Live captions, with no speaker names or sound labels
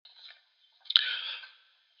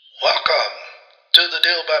the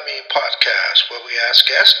Deal by Me podcast, where we ask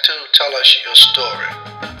guests to tell us your story.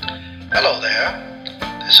 Hello there.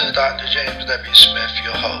 This is Dr. James W. Smith,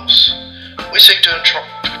 your host. We seek to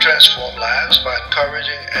transform lives by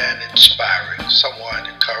encouraging and inspiring. Someone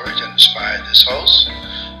encourage and inspire this host,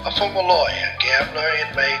 a former lawyer, gambler,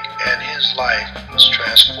 inmate, and his life was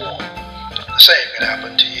transformed. The same can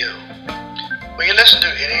happen to you. When you listen to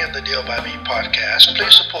any of the Deal by Me podcasts,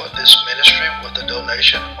 please support this ministry with a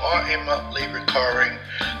donation or a monthly recurring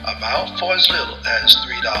amount for as little as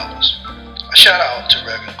 $3. A shout out to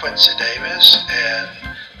Reverend Quincy Davis and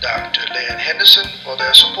Dr. Lynn Henderson for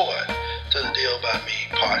their support to the Deal by Me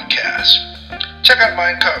podcast. Check out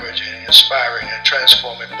my encouraging, inspiring, and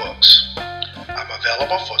transforming books. I'm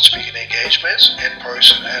available for speaking engagements,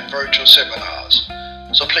 in-person, and virtual seminars.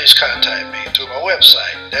 So please contact me through my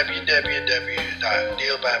website,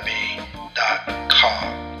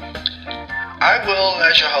 www.dealbyme.com. I will,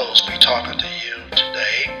 as your host, be talking to you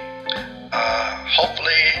today,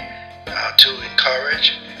 hopefully to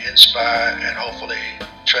encourage, inspire, and hopefully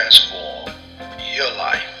transform your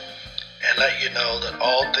life and let you know that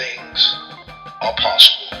all things are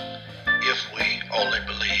possible if we only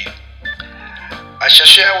believe. I shall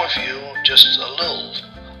share with you just a little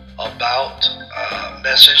about a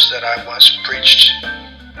message that I once preached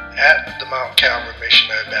at the Mount Calvary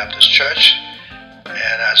Missionary Baptist Church,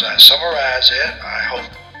 and as I summarize it, I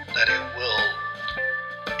hope that it will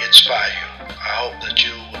inspire you. I hope that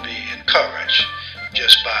you will be encouraged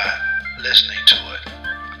just by listening to it.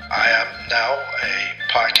 I am now a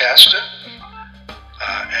podcaster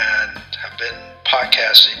and have been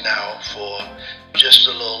podcasting now for just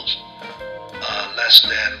a little less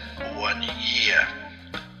than 1 year.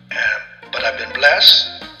 But I've been blessed,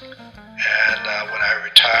 and when I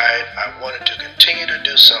retired, I wanted to continue to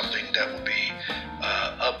do something that would be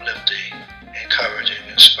uplifting, encouraging,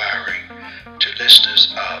 inspiring to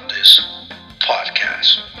listeners of this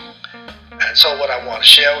podcast. And so what I want to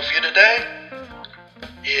share with you today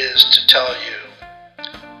is to tell you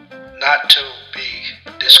not to be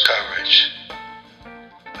discouraged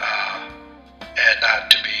and not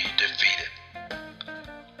to be defeated.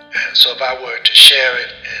 And so if I were to share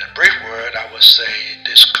it in a brief word, I would say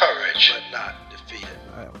discouraged but not defeated.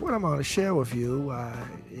 What I'm going to share with you,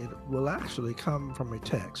 it will actually come from a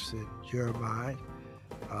text in Jeremiah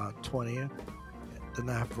 20, the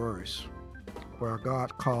 9th verse, where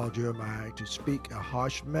God called Jeremiah to speak a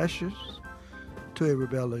harsh message to a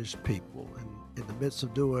rebellious people. And in the midst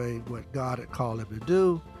of doing what God had called him to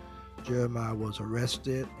do, Jeremiah was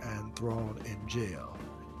arrested and thrown in jail.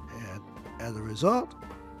 And as a result,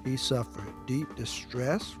 he suffered deep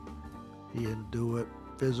distress. He endured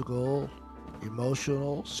physical,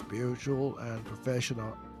 emotional, spiritual, and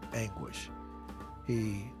professional anguish.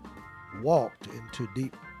 He walked into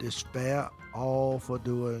deep despair, all for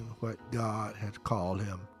doing what God had called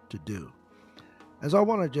him to do. As I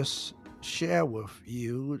want to just share with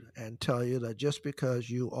you and tell you that just because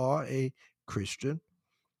you are a Christian,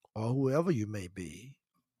 or whoever you may be,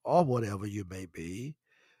 or whatever you may be,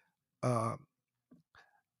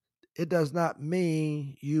 it does not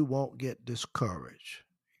mean you won't get discouraged.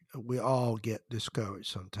 We all get discouraged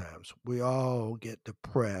sometimes. We all get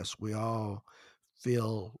depressed. We all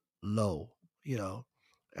feel low,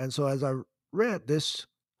 And so as I read this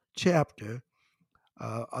chapter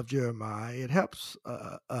of Jeremiah, it helps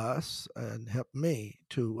us and helped me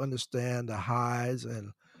to understand the highs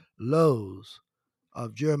and lows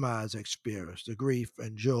of Jeremiah's experience, the grief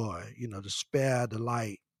and joy, despair,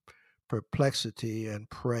 delight, perplexity, and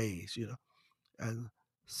praise, And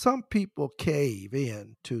some people cave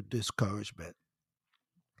in to discouragement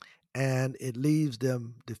and it leaves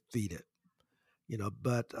them defeated,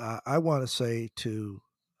 But I want to say to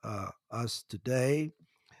us today,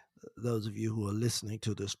 those of you who are listening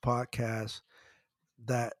to this podcast,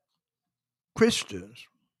 that Christians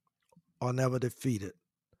are never defeated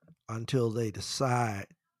until they decide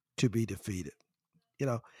to be defeated,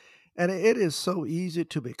 And it is so easy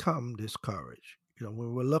to become discouraged.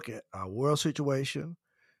 When we look at our world situation,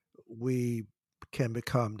 we can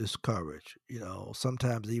become discouraged,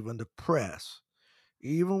 sometimes even depressed.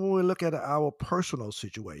 Even when we look at our personal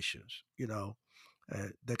situations,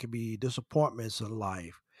 there can be disappointments in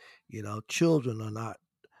life. Children are not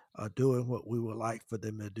doing what we would like for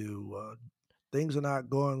them to do. Things are not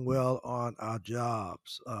going well on our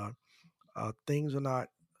jobs. Things are not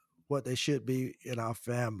what they should be in our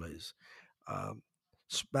families.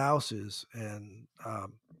 Spouses and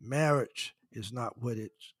marriage is not what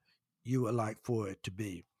you would like for it to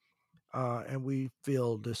be. And we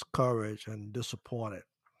feel discouraged and disappointed.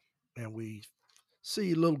 And we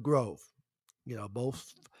see little growth,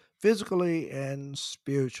 both physically and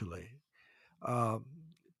spiritually. Um,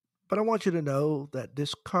 but I want you to know that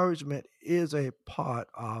discouragement is a part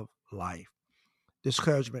of life.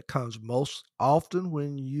 Discouragement comes most often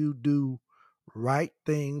when you do right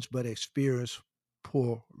things but experience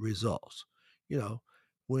poor results. You know,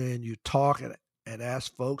 when you talk and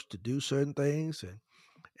ask folks to do certain things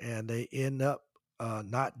and they end up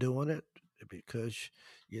not doing it because,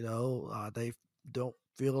 they don't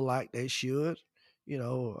feel like they should,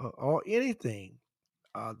 or anything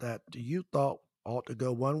that you thought ought to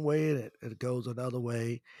go one way and it goes another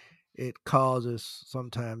way. It causes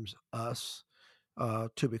sometimes us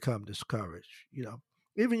to become discouraged.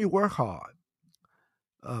 Even you work hard,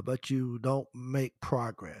 but you don't make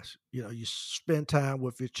progress. You spend time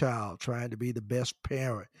with your child trying to be the best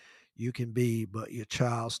parent you can be, but your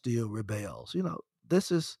child still rebels.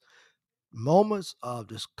 This is moments of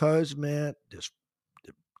discouragement,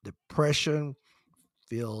 depression,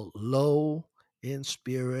 feel low in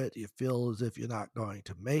spirit. You feel as if you're not going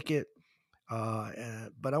to make it.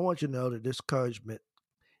 But I want you to know that discouragement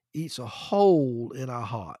eats a hole in our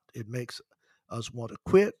heart. It makes us want to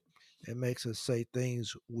quit. It makes us say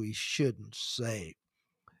things we shouldn't say.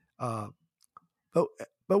 Uh, but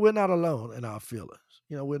but we're not alone in our feelings.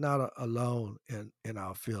 We're not alone in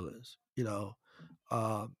our feelings.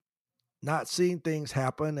 Uh, Not seeing things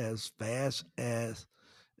happen as fast as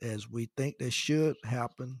we think they should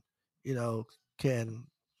happen. You know, can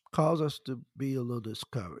cause us to be a little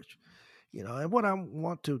discouraged. And what I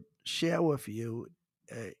want to share with you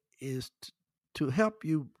is to help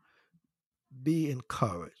you be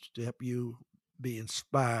encouraged, to help you be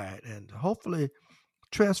inspired, and hopefully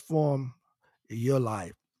transform your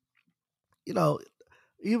life. You know,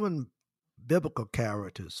 Even biblical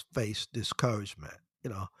characters face discouragement.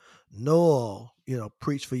 Noah,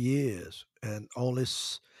 preached for years, and only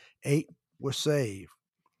 8 were saved.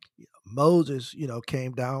 Moses,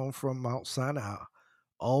 came down from Mount Sinai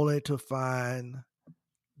only to find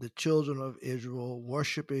the children of Israel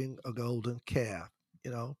worshiping a golden calf.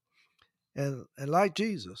 You know, and like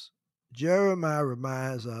Jesus, Jeremiah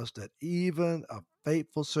reminds us that even a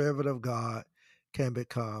faithful servant of God can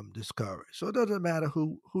become discouraged. So it doesn't matter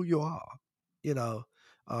who you are. You know,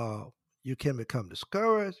 uh, you can become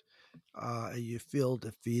discouraged, and you feel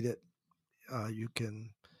defeated. You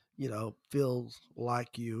can, feel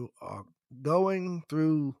like you are going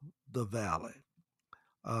through the valley.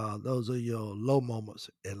 Those are your low moments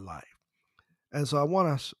in life. And so I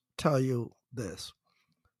want to tell you this: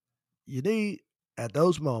 you need, at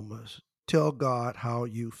those moments, tell God how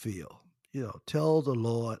you feel. Tell the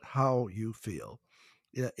Lord how you feel.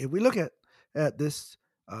 If we look at this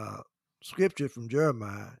uh, scripture from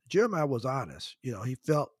Jeremiah was honest. He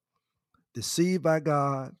felt deceived by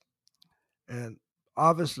God, and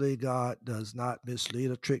obviously God does not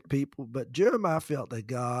mislead or trick people. But Jeremiah felt that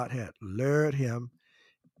God had lured him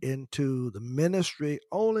into the ministry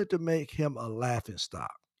only to make him a laughing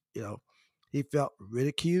stock. You know, he felt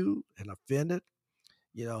ridiculed and offended.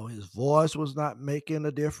 His voice was not making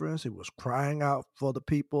a difference. He was crying out for the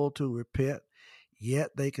people to repent,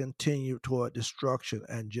 yet they continued toward destruction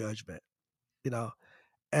and judgment. You know,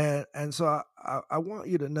 and so I want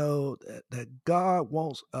you to know that God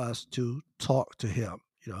wants us to talk to Him.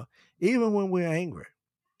 Even when we're angry,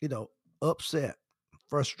 you know, upset,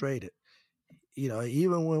 frustrated.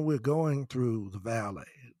 Even when we're going through the valley,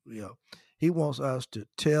 you know, He wants us to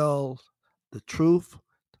tell the truth,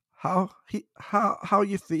 how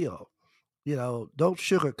you feel. Don't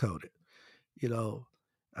sugarcoat it. You know,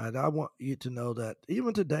 and I want you to know that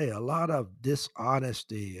even today, a lot of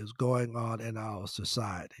dishonesty is going on in our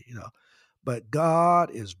society. But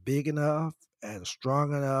God is big enough and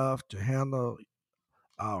strong enough to handle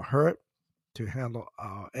our hurt, to handle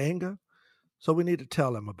our anger. So we need to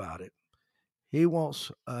tell Him about it. He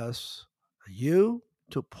wants you,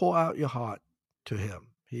 to pour out your heart to Him.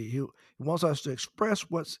 He wants us to express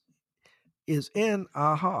what is in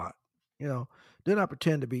our heart. Do not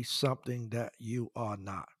pretend to be something that you are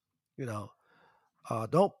not.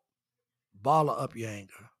 Don't bottle up your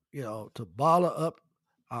anger. To bottle up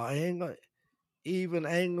our anger, even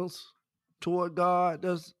angles toward God,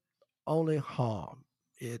 does only harm.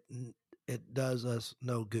 It does us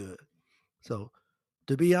no good. So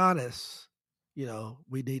to be honest,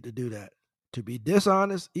 we need to do that. To be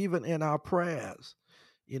dishonest, even in our prayers,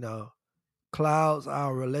 you know, clouds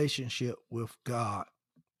our relationship with God.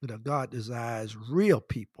 God desires real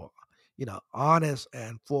people, honest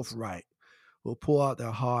and forthright, who pour out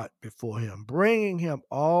their heart before Him, bringing Him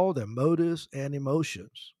all their motives and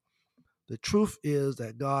emotions. The truth is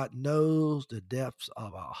that God knows the depths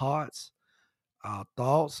of our hearts, our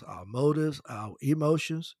thoughts, our motives, our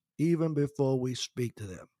emotions. even before we speak to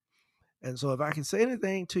them. And so, if I can say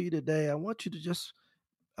anything to you today, I want you to just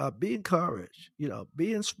be encouraged,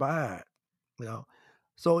 be inspired, you know.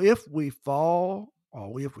 So, if we fall,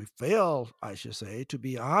 or if we fail, I should say, to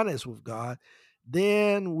be honest with God,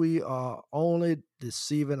 then we are only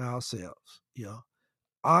deceiving ourselves.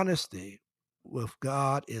 Honesty with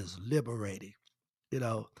God is liberating, you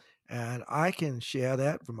know, and I can share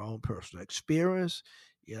that from my own personal experience.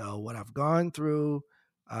 What I've gone through,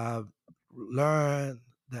 I've learned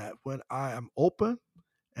that when I am open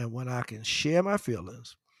and when I can share my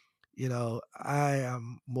feelings, I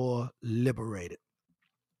am more liberated.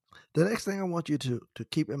 The next thing I want you to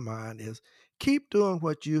keep in mind is keep doing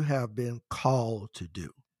what you have been called to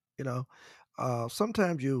do. You know,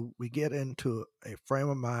 sometimes we get into a frame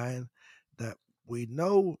of mind that we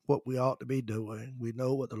know what we ought to be doing, we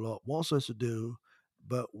know what the Lord wants us to do,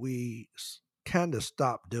 but we kind of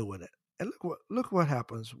stop doing it. And look what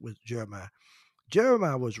happens with Jeremiah.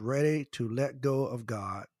 Jeremiah was ready to let go of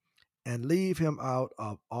God and leave him out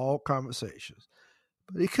of all conversations,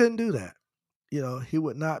 but he couldn't do that. He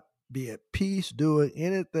would not be at peace doing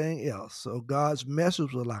anything else. So God's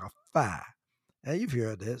message was like a fire, and you've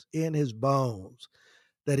heard this, in his bones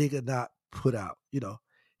that he could not put out.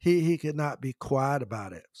 He could not be quiet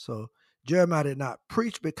about it. So Jeremiah did not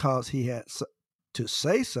preach because he had to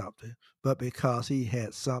say something, but because he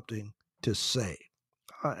had something to say.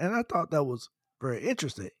 And I thought that was very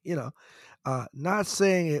interesting. Not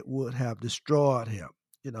saying it would have destroyed him.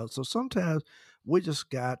 So sometimes we just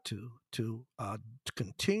got to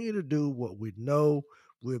continue to do what we know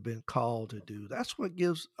we've been called to do. That's what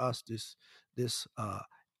gives us this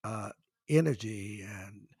uh, energy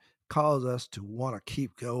and cause us to want to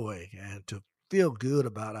keep going and to feel good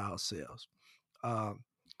about ourselves. Um,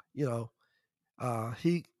 you know,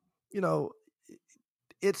 he, you know,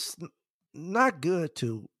 it's not good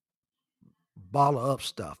to bottle up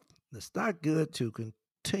stuff. It's not good to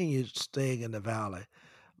continue staying in the valley,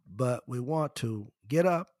 but we want to get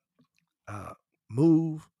up, uh,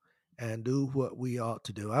 move, and do what we ought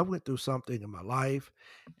to do. I went through something in my life,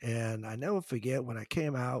 and I never forget when I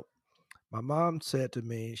came out. My mom said to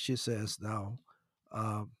me, she says, "Now,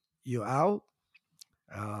 you're out,"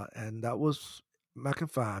 and that was my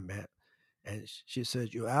confinement. And she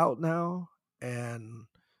said, "You're out now, and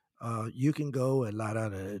you can go and lie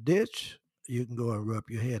down in a ditch. You can go and rub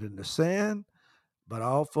your head in the sand. But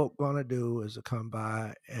all folk gonna do is to come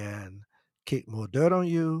by and kick more dirt on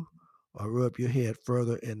you or rub your head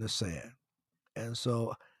further in the sand." And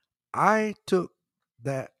so I took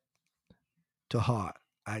that to heart.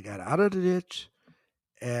 I got out of the ditch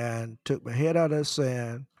and took my head out of the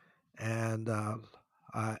sand. And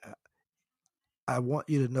I I want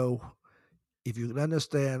you to know, if you can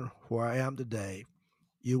understand where I am today,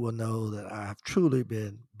 you will know that I have truly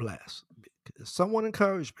been blessed. Someone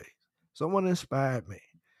encouraged me, someone inspired me,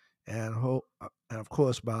 and of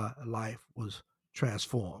course, my life was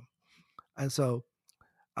transformed. And so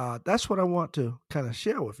that's what I want to kind of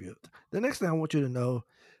share with you. The next thing I want you to know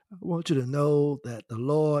that the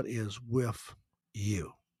Lord is with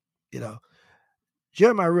you. You know,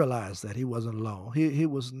 Jeremiah realized that he wasn't alone. He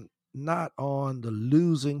was not on the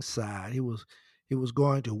losing side. He was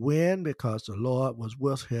going to win because the Lord was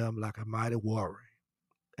with him like a mighty warrior.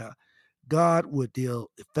 Uh, God would deal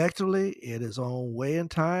effectively in his own way and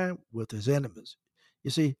time with his enemies.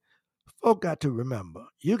 You see, folk got to remember,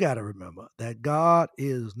 you got to remember that God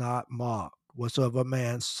is not mocked. Whatsoever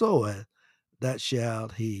man soweth, that shall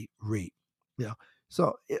he reap. You know,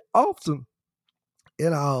 so often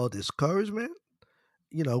in our discouragement,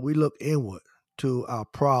 we look inward to our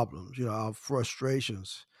problems, our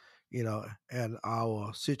frustrations, and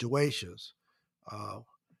our situations. Uh,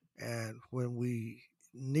 and when we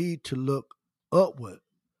need to look upward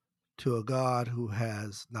to a God who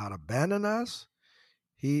has not abandoned us,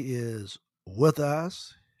 he is with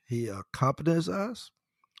us, he accompanies us.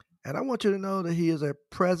 And I want you to know that he is a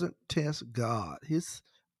present tense God. He's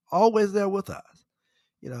always there with us.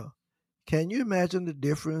 You know, can you imagine the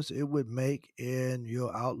difference it would make in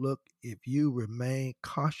your outlook if you remain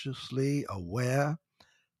consciously aware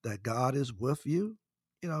that God is with you?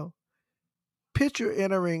 You know, picture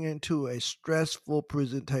entering into a stressful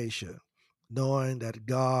presentation knowing that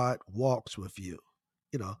God walks with you.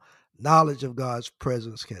 You know, knowledge of God's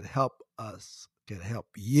presence can help us, can help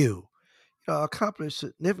you, accomplish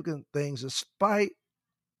significant things despite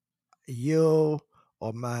your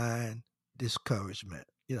or mine discouragement.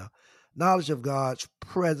 Knowledge of God's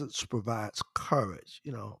presence provides courage,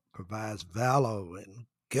 provides valor and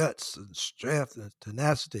guts and strength and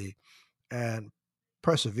tenacity and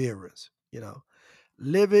perseverance.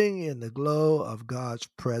 Living in the glow of God's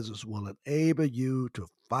presence will enable you to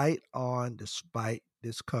fight on despite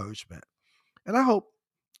discouragement. And I hope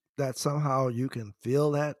that somehow you can feel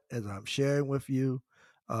that as I'm sharing with you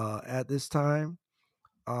at this time.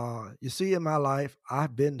 You see, in my life,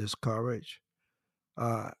 I've been discouraged.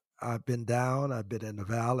 Uh, I've been down, I've been in the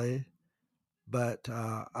valley, but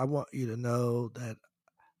I want you to know that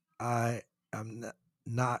I am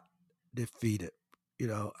not defeated.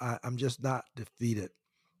 I'm just not defeated.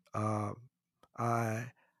 Um, I,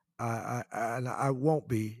 and I won't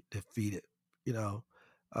be defeated. You know,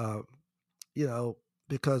 um, you know,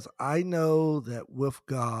 because I know that with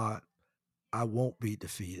God, I won't be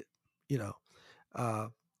defeated. You know, uh,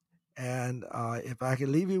 and if I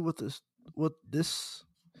can leave you with this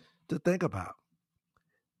to think about,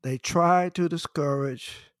 they tried to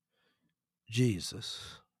discourage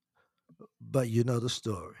Jesus, but you know the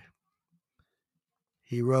story.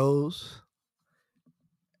 He rose,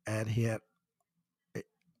 and he had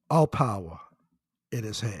all power in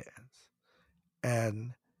his hands,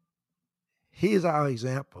 and he's our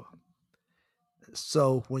example.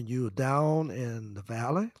 So when you're down in the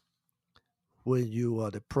valley, when you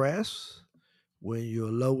are depressed, when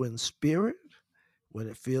you're low in spirit, when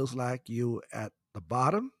it feels like you're at the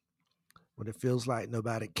bottom, when it feels like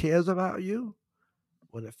nobody cares about you,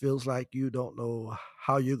 when it feels like you don't know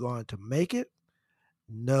how you're going to make it,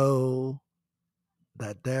 know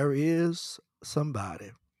that there is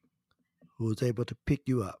somebody who is able to pick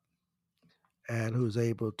you up and who's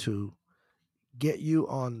able to get you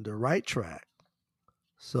on the right track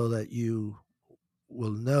so that you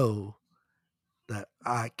will know that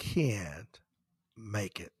I can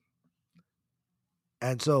make it.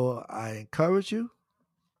 And so I encourage you,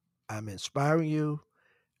 I'm inspiring you,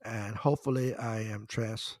 and hopefully I am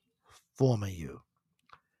transforming you.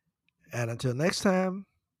 And until next time,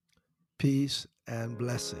 peace and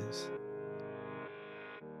blessings.